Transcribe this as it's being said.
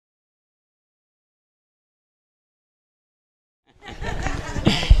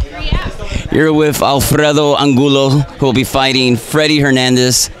You're with Alfredo Angulo, who will be fighting Freddy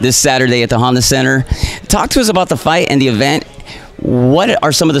Hernandez this Saturday at the Honda Center. Talk to us about the fight and the event. What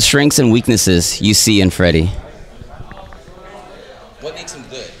are some of the strengths and weaknesses you see in Freddy? What makes him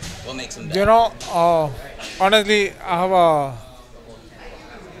good? What makes him bad? You know, honestly, I have a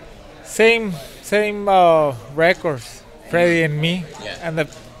same records, Freddy and me, and the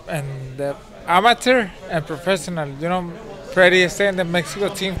amateur and professional. You know, Freddy is in the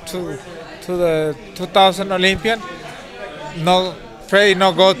Mexico team to the 2000 Olympian. No, Freddy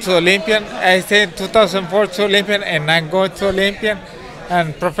no go to Olympian. I stay in 2004 to Olympian, and I go to Olympian.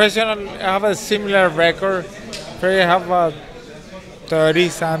 And professional, I have a similar record. Freddy have a 30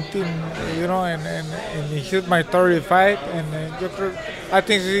 something, you know, and he hit my 35, and I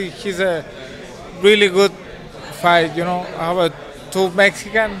think he's a really good fight. You know, I have a two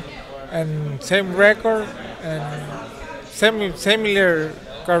Mexican and same record and similar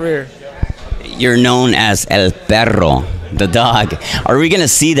career. You're known as El Perro, the dog. Are we going to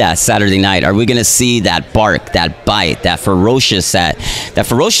see that Saturday night? Are we going to see that bark, that bite, that ferociousness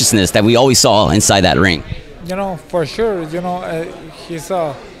that we always saw inside that ring? You know, for sure. You know, he's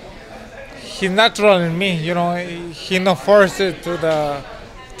natural in me. You know, he not forced it to the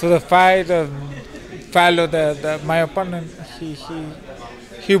fight and follow my opponent. He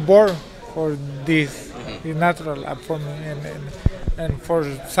born for this. He's natural for me, and for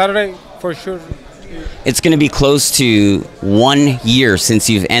Saturday, for sure. It's going to be close to 1 year since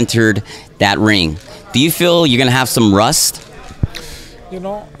you've entered that ring. Do you feel you're going to have some rust? You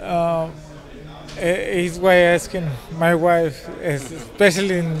know, it's why asking my wife,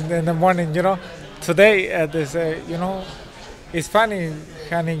 especially in the morning. You know, today they say, you know, it's funny,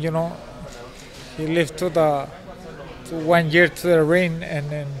 honey. You know, he lived to 1 year to the ring,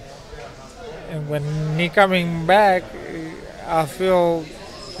 and when he coming back, I feel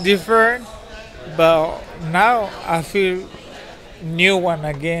different, but now I feel new one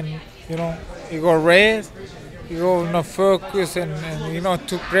again. You know, you go rest, you go no focus, and you know,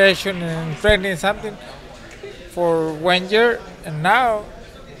 to pressure and training something for 1 year, and now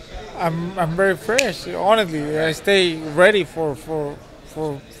I'm very fresh. Honestly, I stay ready for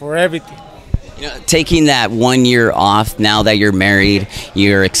everything. You know, taking that 1 year off now that you're married,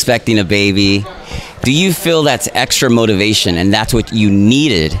 you're expecting a baby. Do you feel that's extra motivation, and that's what you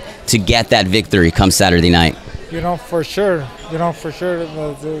needed to get that victory come Saturday night? You know, for sure. You know, for sure.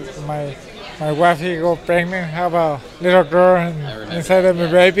 My wife, he got pregnant, have a little girl inside of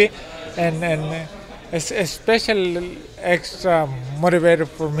my baby, and it's a special extra motivator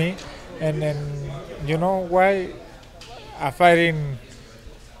for me. And you know why I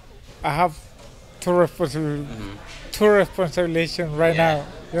have two responsibilities right now.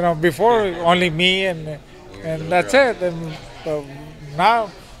 You know, before only me and that's it. But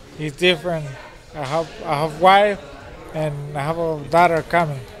now it's different. I have wife and I have a daughter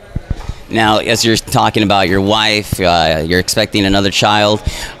coming. Now, as you're talking about your wife, you're expecting another child.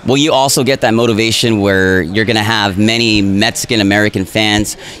 Will you also get that motivation where you're going to have many Mexican-American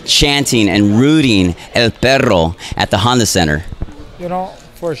fans chanting and rooting El Perro at the Honda Center? You know,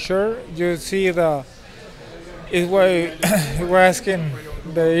 for sure. You see it's why we're asking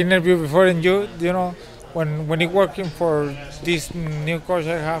the interview before, and you know, when you're working for this new coach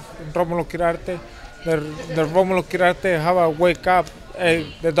I have, Romulo Quirarte, the Romulo Quirarte have a wake up.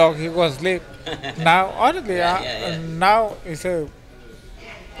 The dog, he was asleep. Now, honestly, now it's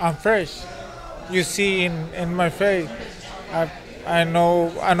I'm fresh. You see in my face. I know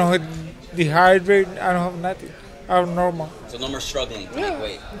dehydrated. I don't have nothing. I'm normal. So no more struggling to make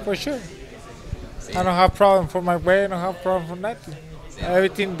weight. For sure. I don't have problem for my weight. I don't have problem for nothing.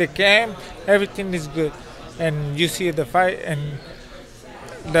 Everything, the camp, everything is good. And you see the fight, and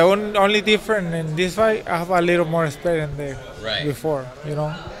the only difference in this fight, I have a little more experience there before, you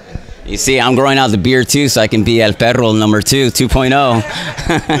know. You see, I'm growing out the beard too, so I can be El Perro number 2.0.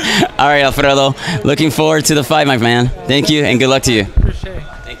 All right, Alfredo. Looking forward to the fight, my man. Thank you, and good luck to you. Appreciate it.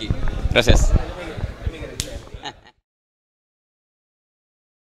 Thank you. Gracias.